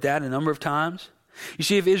 We've looked at that a number of times. You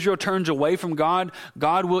see, if Israel turns away from God,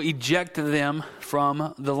 God will eject them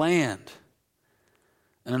from the land.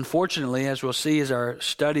 And unfortunately, as we'll see as our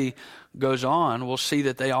study goes on, we'll see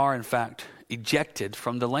that they are, in fact, ejected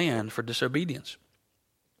from the land for disobedience.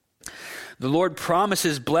 The Lord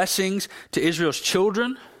promises blessings to Israel's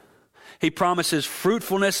children. He promises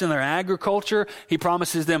fruitfulness in their agriculture. He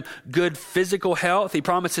promises them good physical health. He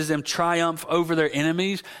promises them triumph over their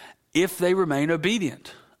enemies if they remain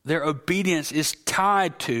obedient. Their obedience is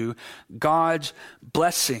tied to God's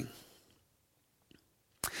blessing.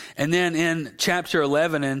 And then in chapter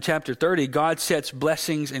 11 and chapter 30, God sets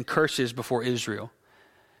blessings and curses before Israel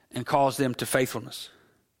and calls them to faithfulness.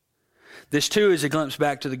 This too is a glimpse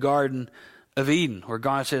back to the Garden of Eden, where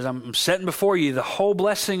God says, I'm setting before you the whole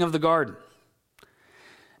blessing of the garden.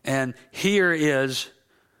 And here is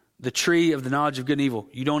the tree of the knowledge of good and evil.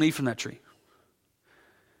 You don't eat from that tree.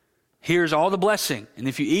 Here's all the blessing. And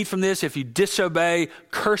if you eat from this, if you disobey,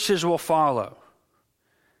 curses will follow.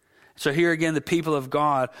 So here again, the people of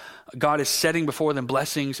God is setting before them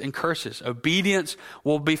blessings and curses. Obedience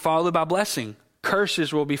will be followed by blessing.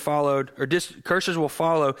 Curses will be followed, or curses will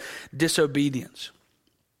follow disobedience.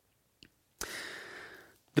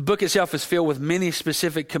 The book itself is filled with many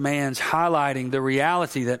specific commands highlighting the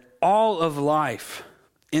reality that all of life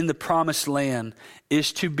in the promised land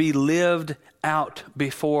is to be lived out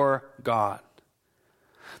before God.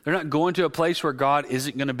 They're not going to a place where God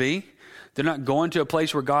isn't going to be. They're not going to a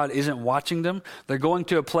place where God isn't watching them. They're going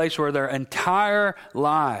to a place where their entire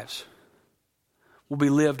lives will be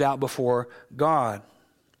lived out before God.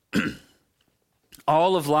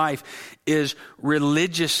 All of life is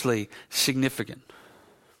religiously significant.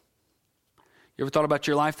 You ever thought about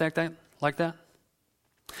your life like that?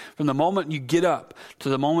 From the moment you get up to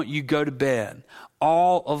the moment you go to bed,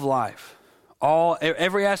 all of life,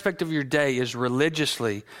 every aspect of your day is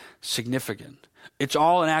religiously significant. It's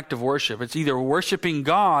all an act of worship. It's either worshiping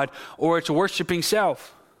God or it's worshiping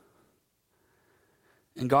self.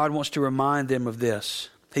 And God wants to remind them of this.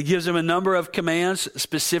 He gives them a number of commands,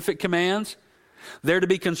 specific commands. They're to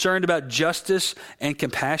be concerned about justice and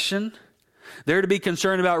compassion. They're to be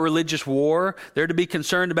concerned about religious war. They're to be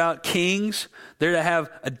concerned about kings. They're to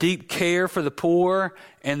have a deep care for the poor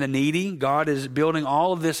and the needy. God is building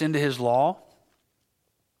all of this into his law.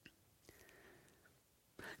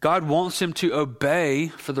 God wants them to obey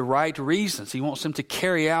for the right reasons. He wants them to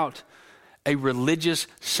carry out a religious,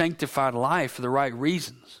 sanctified life for the right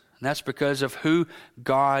reasons. And that's because of who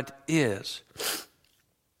God is.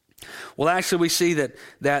 Well, actually, we see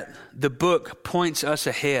that the book points us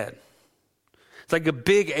ahead. It's like a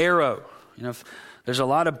big arrow. There's a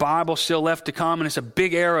lot of Bible still left to come, and it's a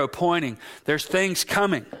big arrow pointing. There's things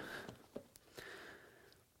coming.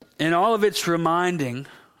 And all of it's reminding,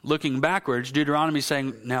 looking backwards, Deuteronomy is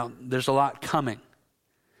saying, now there's a lot coming.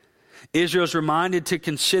 Israel's reminded to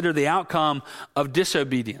consider the outcome of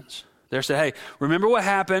disobedience. They're saying, hey, remember what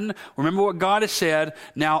happened. Remember what God has said.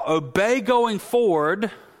 Now obey going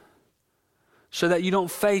forward so that you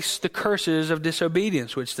don't face the curses of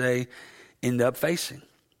disobedience, which they end up facing.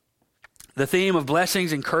 The theme of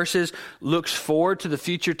blessings and curses looks forward to the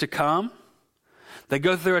future to come. They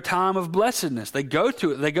go through a time of blessedness. They go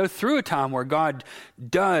through a time where God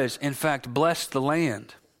does, in fact, bless the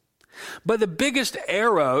land. But the biggest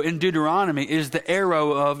arrow in Deuteronomy is the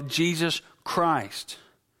arrow of Jesus Christ.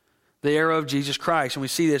 The arrow of Jesus Christ. And we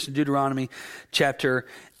see this in Deuteronomy chapter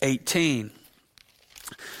 18.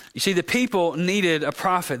 You see, the people needed a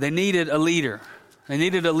prophet. They needed a leader. They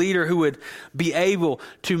needed a leader who would be able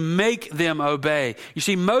to make them obey. You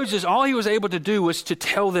see, Moses, all he was able to do was to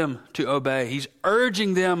tell them to obey. He's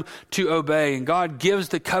urging them to obey. And God gives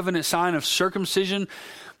the covenant sign of circumcision.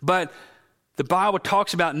 But the Bible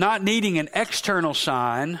talks about not needing an external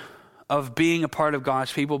sign of being a part of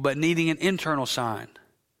God's people, but needing an internal sign.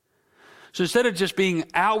 So instead of just being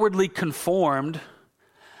outwardly conformed,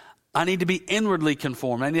 I need to be inwardly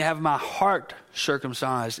conformed. I need to have my heart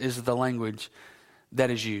circumcised, is the language that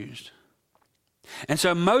is used. And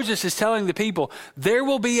so Moses is telling the people, there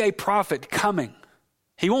will be a prophet coming.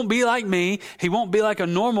 He won't be like me. He won't be like a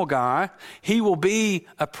normal guy. He will be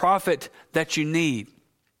a prophet that you need.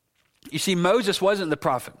 You see, Moses wasn't the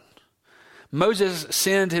prophet. Moses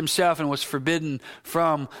sinned himself and was forbidden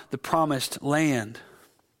from the promised land.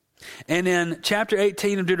 And in chapter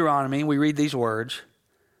 18 of Deuteronomy, we read these words,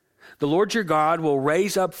 "The Lord your God will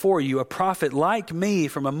raise up for you a prophet like me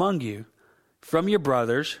from among you, from your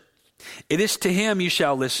brothers. It is to him you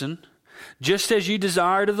shall listen, just as you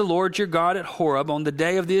desired of the Lord your God at Horeb on the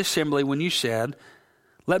day of the assembly when you said,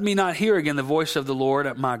 'Let me not hear again the voice of the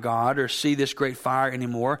Lord my God, or see this great fire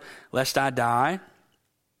anymore, lest I die.'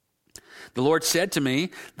 The Lord said to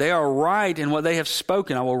me, 'They are right in what they have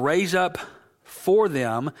spoken. I will raise up for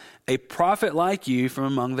them a prophet like you from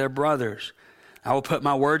among their brothers. I will put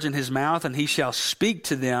my words in his mouth, and he shall speak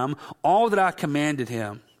to them all that I commanded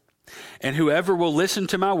him. And whoever will listen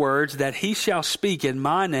to my words that he shall speak in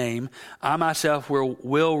my name, I myself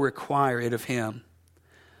will require it of him.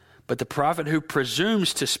 But the prophet who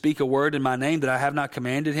presumes to speak a word in my name that I have not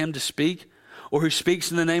commanded him to speak, or who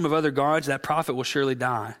speaks in the name of other gods, that prophet will surely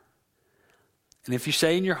die. And if you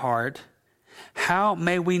say in your heart, how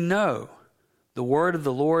may we know the word of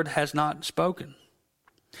the Lord has not spoken?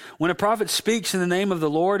 When a prophet speaks in the name of the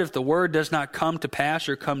Lord, if the word does not come to pass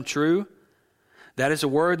or come true, that is a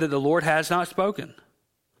word that the Lord has not spoken.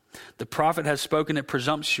 The prophet has spoken it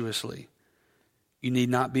presumptuously. You need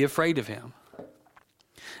not be afraid of him.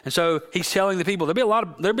 And so he's telling the people, there'll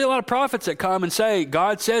be a lot of prophets that come and say,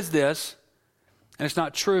 God says this, and it's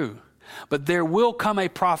not true. But there will come a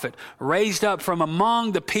prophet raised up from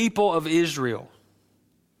among the people of Israel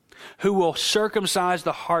who will circumcise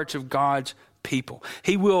the hearts of God's people.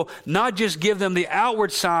 He will not just give them the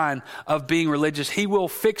outward sign of being religious. He will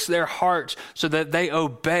fix their hearts so that they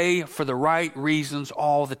obey for the right reasons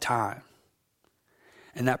all the time.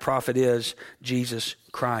 And that prophet is Jesus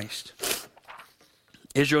Christ.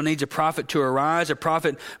 Israel needs a prophet to arise, a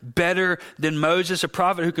prophet better than Moses, a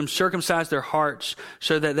prophet who can circumcise their hearts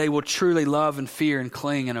so that they will truly love and fear and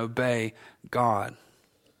cling and obey God.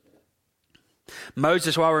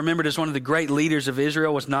 Moses, while remembered as one of the great leaders of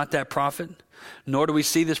Israel, was not that prophet, nor do we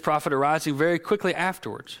see this prophet arising very quickly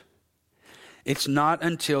afterwards. It's not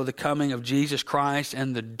until the coming of Jesus Christ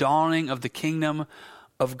and the dawning of the kingdom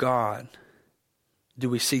of God do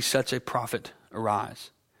we see such a prophet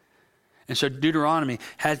arise. And so Deuteronomy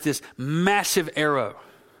has this massive arrow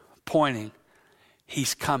pointing.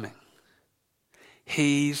 He's coming.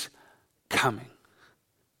 He's coming.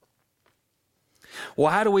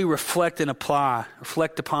 Well, how do we reflect upon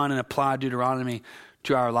and apply Deuteronomy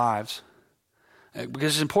to our lives?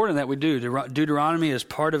 Because it's important that we do. Deuteronomy is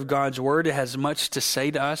part of God's word. It has much to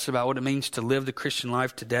say to us about what it means to live the Christian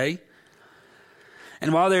life today.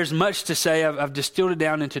 And while there's much to say, I've distilled it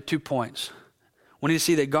down into 2 points. We need to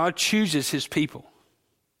see that God chooses his people.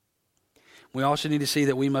 We also need to see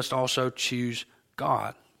that we must also choose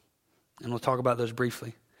God. And we'll talk about those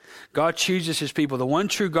briefly. God chooses his people. The one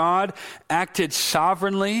true God acted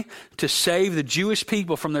sovereignly to save the Jewish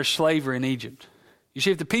people from their slavery in Egypt. You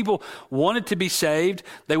see, if the people wanted to be saved,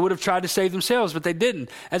 they would have tried to save themselves, but they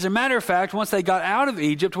didn't. As a matter of fact, once they got out of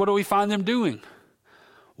Egypt, what do we find them doing?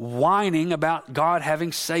 Whining about God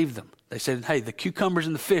having saved them. They said, hey, the cucumbers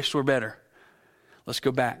and the fish were better. Let's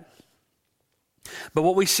go back. But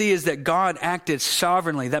what we see is that God acted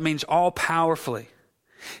sovereignly. That means all powerfully.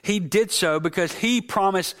 He did so because he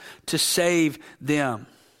promised to save them.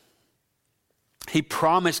 He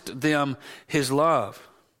promised them his love.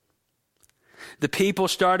 The people,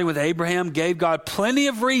 starting with Abraham, gave God plenty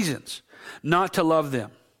of reasons not to love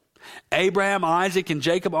them. Abraham, Isaac, and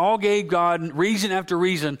Jacob all gave God reason after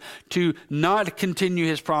reason to not continue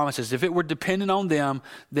his promises. If it were dependent on them,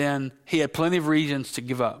 then he had plenty of reasons to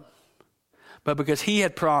give up. But because he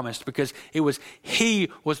had promised, because he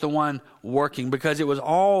was the one working, because it was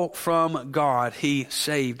all from God, he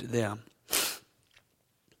saved them.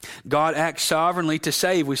 God acts sovereignly to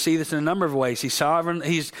save. We see this in a number of ways. He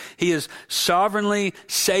is sovereignly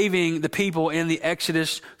saving the people in the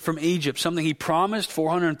Exodus from Egypt, something he promised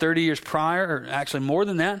 430 years prior, or actually more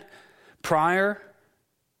than that, prior,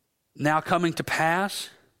 now coming to pass.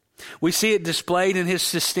 We see it displayed in his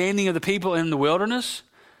sustaining of the people in the wilderness.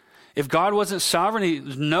 If God wasn't sovereign,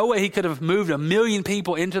 there's no way he could have moved 1 million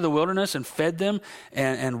people into the wilderness and fed them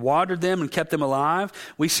and watered them and kept them alive.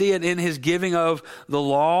 We see it in his giving of the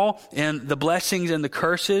law and the blessings and the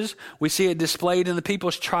curses. We see it displayed in the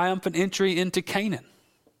people's triumphant entry into Canaan.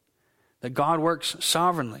 That God works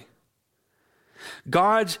sovereignly.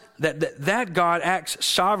 That God acts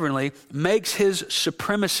sovereignly makes his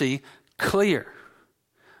supremacy clear.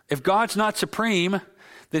 If God's not supreme,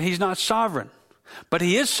 then he's not sovereign. But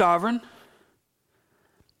he is sovereign,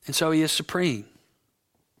 and so he is supreme.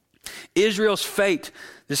 Israel's fate,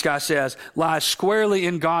 this guy says, lies squarely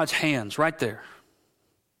in God's hands, right there.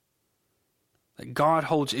 That God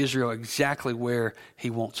holds Israel exactly where he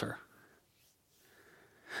wants her.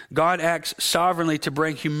 God acts sovereignly to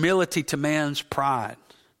bring humility to man's pride.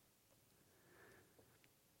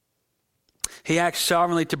 He acts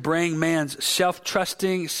sovereignly to bring man's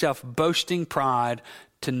self-trusting, self-boasting pride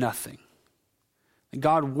to nothing.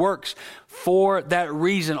 God works for that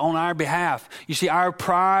reason on our behalf. You see, our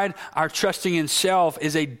pride, our trusting in self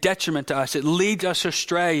is a detriment to us. It leads us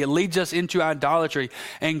astray. It leads us into idolatry.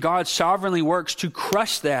 And God sovereignly works to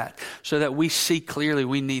crush that so that we see clearly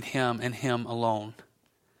we need him and him alone.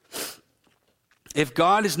 If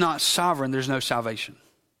God is not sovereign, there's no salvation.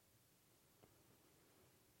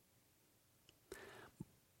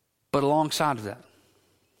 But alongside of that,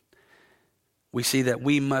 we see that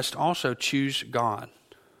we must also choose God.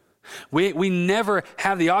 We never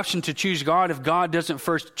have the option to choose God if God doesn't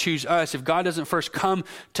first choose us, if God doesn't first come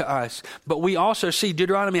to us. But we also see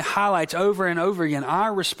Deuteronomy highlights over and over again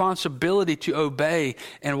our responsibility to obey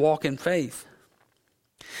and walk in faith.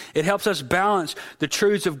 It helps us balance the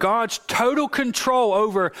truths of God's total control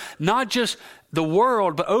over not just the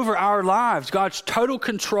world, but over our lives, God's total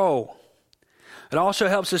control. It also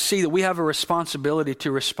helps us see that we have a responsibility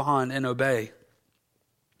to respond and obey.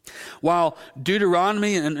 While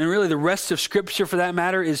Deuteronomy and really the rest of Scripture for that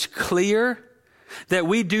matter is clear that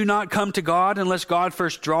we do not come to God unless God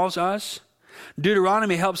first draws us,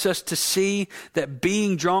 Deuteronomy helps us to see that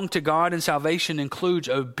being drawn to God in salvation includes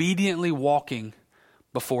obediently walking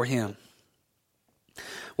before Him.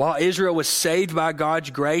 While Israel was saved by God's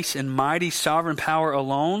grace and mighty sovereign power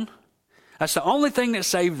alone, that's the only thing that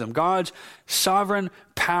saved them, God's sovereign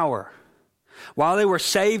power. While they were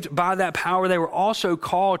saved by that power, they were also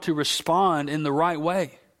called to respond in the right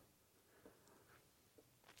way.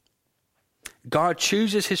 God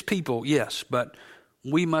chooses His people, yes, but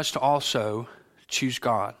we must also choose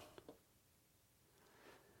God.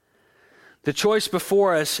 The choice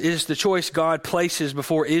before us is the choice God places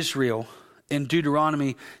before Israel in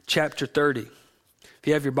Deuteronomy chapter 30. If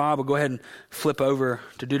you have your Bible, go ahead and flip over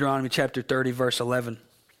to Deuteronomy chapter 30, verse 11.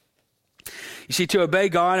 You see, to obey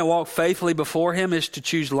God and walk faithfully before Him is to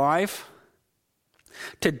choose life.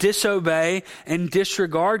 To disobey and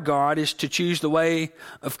disregard God is to choose the way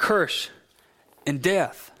of curse and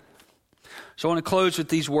death. So I want to close with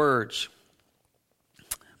these words.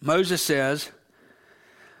 Moses says,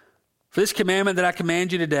 "For this commandment that I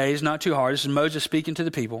command you today is not too hard." This is Moses speaking to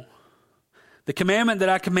the people. "The commandment that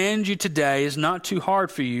I command you today is not too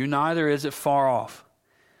hard for you, neither is it far off.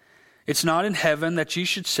 It's not in heaven that you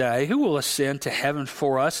should say, 'Who will ascend to heaven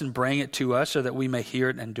for us and bring it to us so that we may hear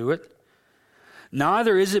it and do it?'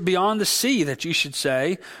 Neither is it beyond the sea that you should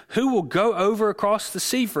say, 'Who will go over across the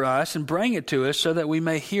sea for us and bring it to us so that we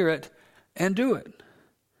may hear it and do it?'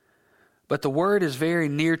 But the word is very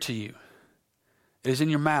near to you. It is in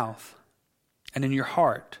your mouth and in your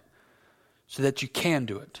heart so that you can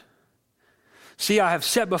do it. See, I have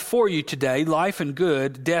set before you today life and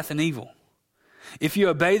good, death and evil. If you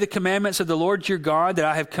obey the commandments of the Lord your God that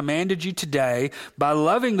I have commanded you today, by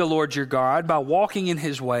loving the Lord your God, by walking in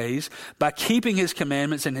His ways, by keeping His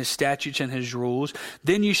commandments and His statutes and His rules,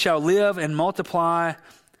 then you shall live and multiply,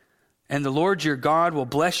 and the Lord your God will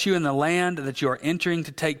bless you in the land that you are entering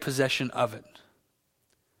to take possession of it.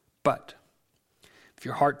 But if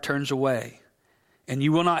your heart turns away, and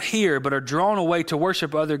you will not hear, but are drawn away to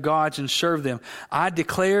worship other gods and serve them, I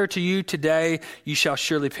declare to you today, you shall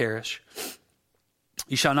surely perish.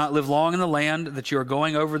 You shall not live long in the land that you are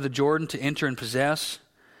going over the Jordan to enter and possess.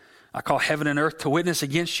 I call heaven and earth to witness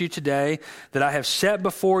against you today that I have set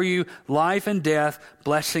before you life and death,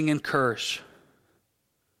 blessing and curse.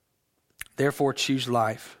 Therefore choose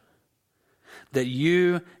life, that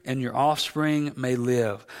you and your offspring may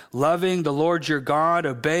live, loving the Lord your God,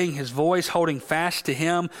 obeying His voice, holding fast to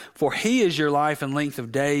Him, for He is your life and length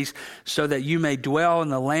of days, so that you may dwell in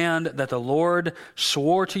the land that the Lord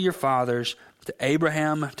swore to your fathers, to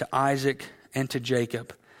Abraham, to Isaac, and to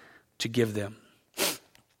Jacob, to give them."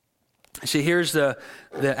 See, here's the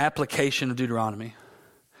application of Deuteronomy.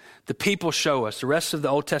 The people show us, the rest of the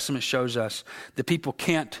Old Testament shows us, the people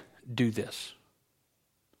can't do this.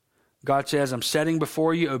 God says, I'm setting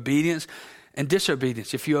before you obedience and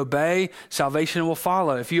disobedience. If you obey, salvation will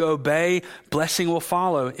follow. If you obey, blessing will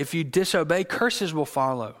follow. If you disobey, curses will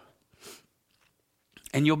follow.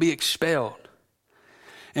 And you'll be expelled.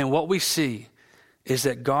 And what we see is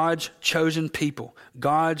that God's chosen people,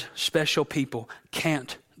 God's special people,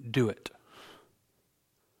 can't do it.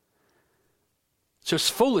 So it's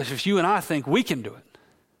foolish if you and I think we can do it.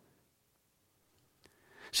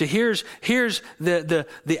 So here's the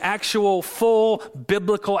actual full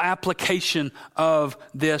biblical application of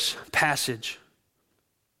this passage.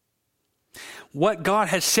 What God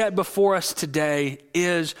has set before us today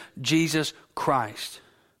is Jesus Christ.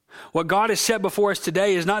 What God has set before us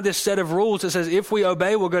today is not this set of rules that says if we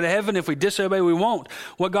obey, we'll go to heaven. If we disobey, we won't.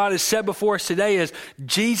 What God has set before us today is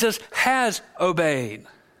Jesus has obeyed.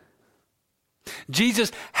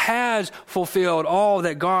 Jesus has fulfilled all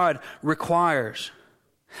that God requires.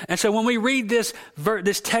 And so when we read this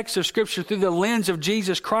text of Scripture through the lens of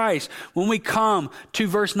Jesus Christ, when we come to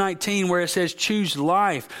verse 19 where it says choose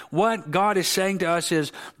life, what God is saying to us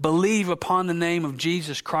is believe upon the name of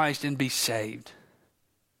Jesus Christ and be saved.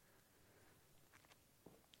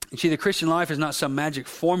 You see, the Christian life is not some magic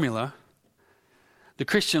formula. The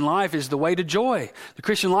Christian life is the way to joy. The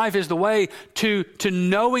Christian life is the way to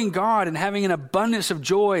knowing God and having an abundance of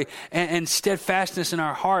joy and steadfastness in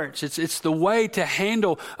our hearts. It's the way to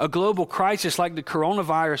handle a global crisis like the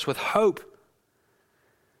coronavirus with hope.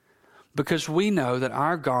 Because we know that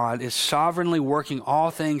our God is sovereignly working all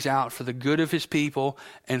things out for the good of his people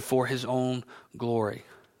and for his own glory.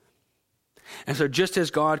 And so just as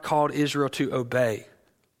God called Israel to obey,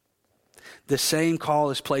 the same call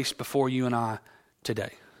is placed before you and I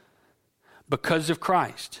today. Because of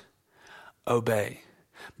Christ, obey.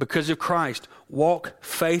 Because of Christ, walk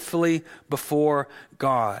faithfully before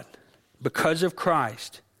God. Because of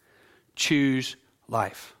Christ, choose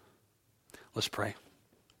life. Let's pray.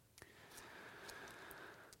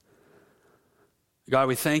 God,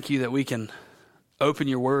 we thank you that we can open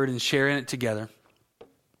your word and share in it together.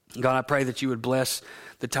 God, I pray that you would bless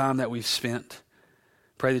the time that we've spent.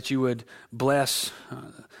 Pray that you would bless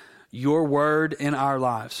your word in our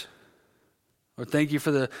lives. Lord, thank you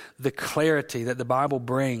for the clarity that the Bible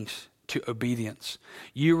brings to obedience.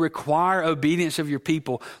 You require obedience of your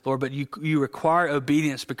people, Lord, but you require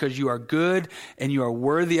obedience because you are good and you are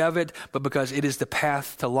worthy of it, but because it is the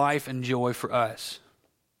path to life and joy for us.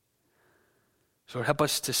 So Lord, help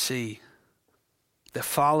us to see that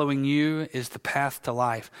following you is the path to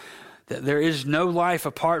life. That there is no life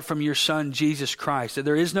apart from your Son, Jesus Christ. That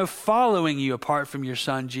there is no following you apart from your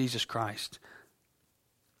Son, Jesus Christ.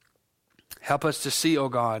 Help us to see, O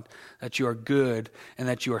God, that you are good and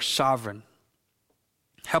that you are sovereign.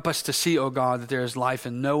 Help us to see, O God, that there is life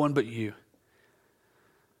in no one but you.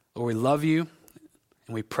 Lord, we love you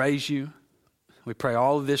and we praise you. We pray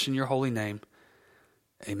all of this in your holy name.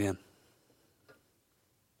 Amen.